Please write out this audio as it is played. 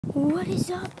What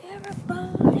is up,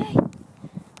 everybody?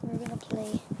 We're gonna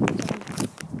play some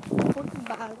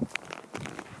football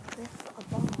with a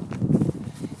ball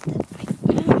that I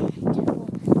found.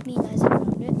 Well, me guys, I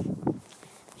found it.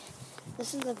 This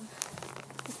is the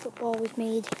football was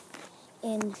made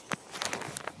in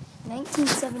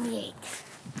 1978.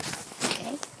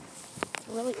 Okay, it's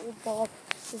a really old ball.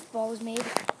 This ball was made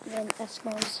when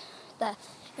the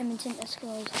Edmonton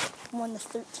Eskimos won the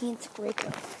 13th Grey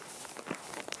Cup.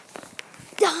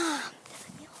 Damn!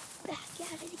 Back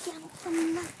at it again.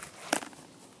 Come on.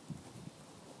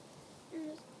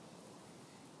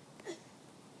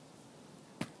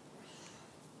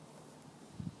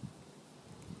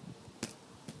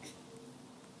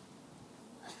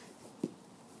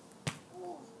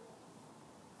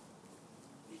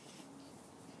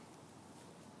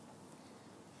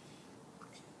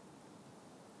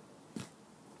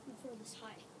 Throw this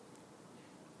high.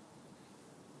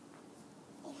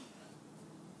 Oh.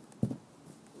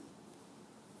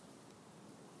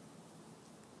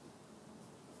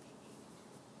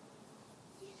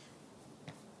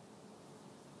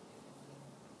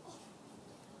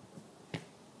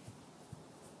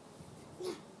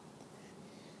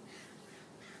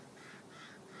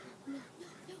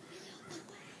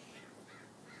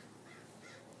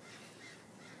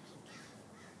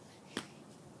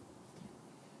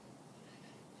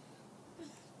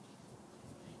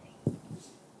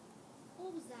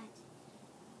 What was that?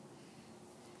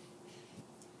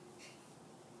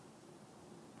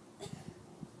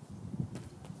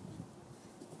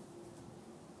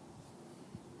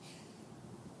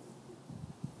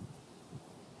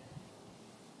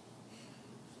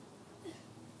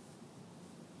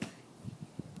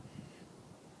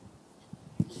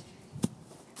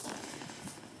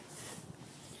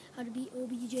 How to beat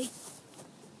OBJ.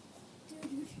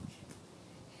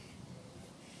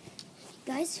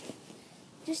 Guys,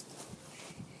 just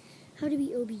how to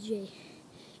beat OBJ.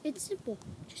 It's simple.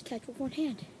 Just catch with one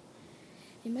hand.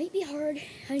 It might be hard,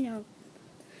 I know,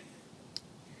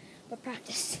 but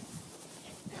practice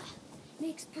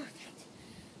makes perfect.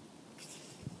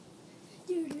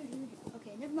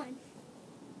 Okay, never mind.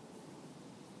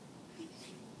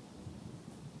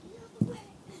 Get out of the way.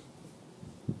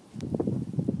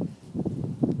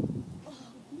 Oh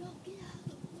no, get out of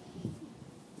the way.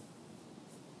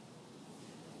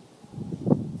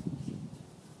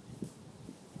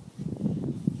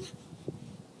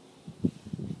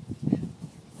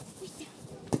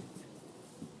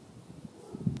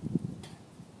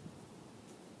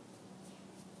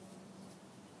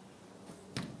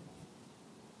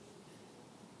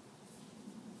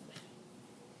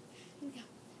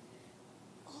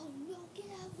 Oh no, get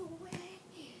out of the way.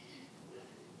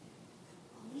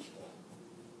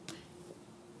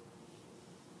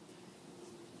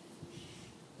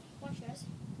 Watch, guys.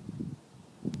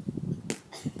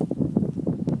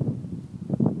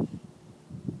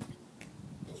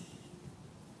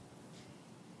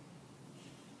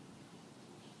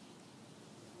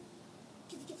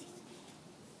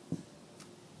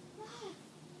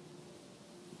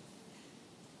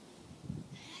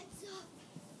 Heads up.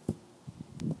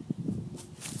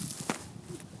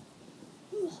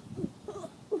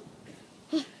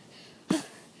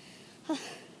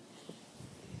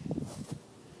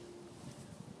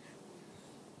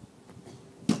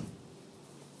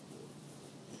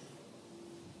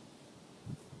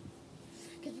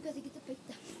 Because we got to get the big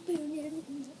down.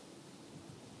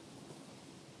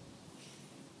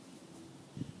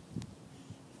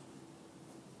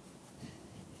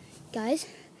 Guys,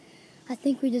 I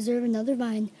think we deserve another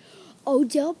vine.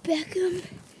 Odell Beckham,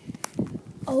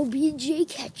 OBJ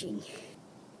catching.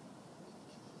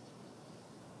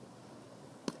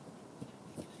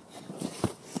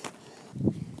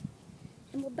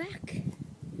 And we're back.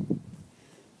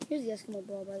 Here's the Eskimo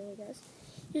ball, by the way, guys.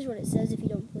 Here's what it says if you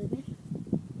don't believe me.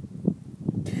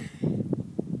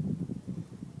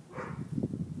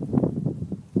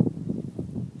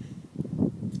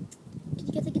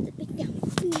 You got to get the big down. Oh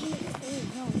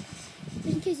no. Just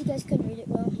in case you guys couldn't read it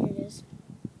well, here it is.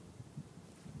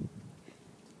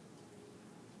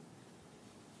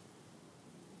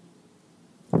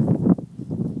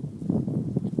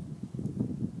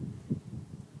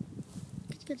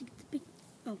 You got to get the big.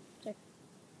 Oh, sorry.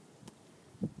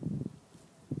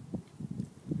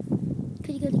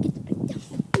 You got to get the big down.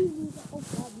 Oh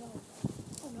God, no.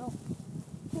 Oh no.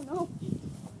 Oh no.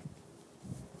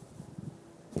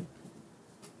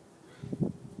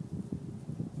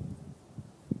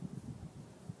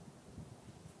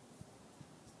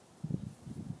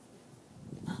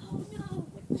 Oh no.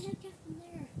 What the heck happened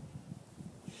there?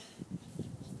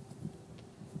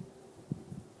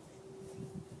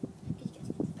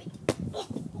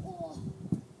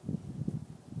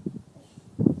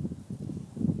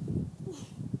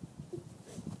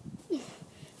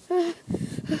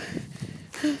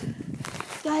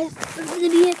 Guys, that's gonna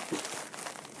be it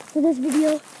for this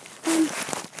video.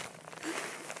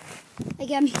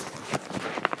 Again,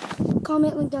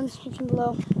 comment, link down in the description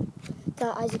below to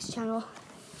Isaac's channel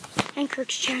and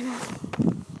Kirk's channel.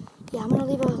 Yeah, I'm gonna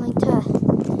leave a link to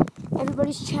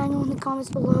everybody's channel in the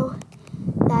comments below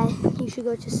that you should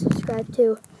go to subscribe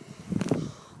to.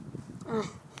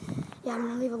 Yeah, I'm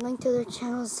gonna leave a link to their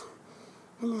channels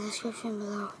in the description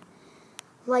below.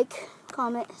 Like,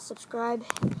 comment, subscribe,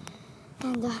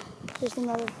 and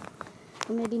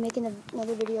I'm gonna be making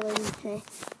another video later today.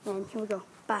 And here we go.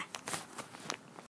 Bye.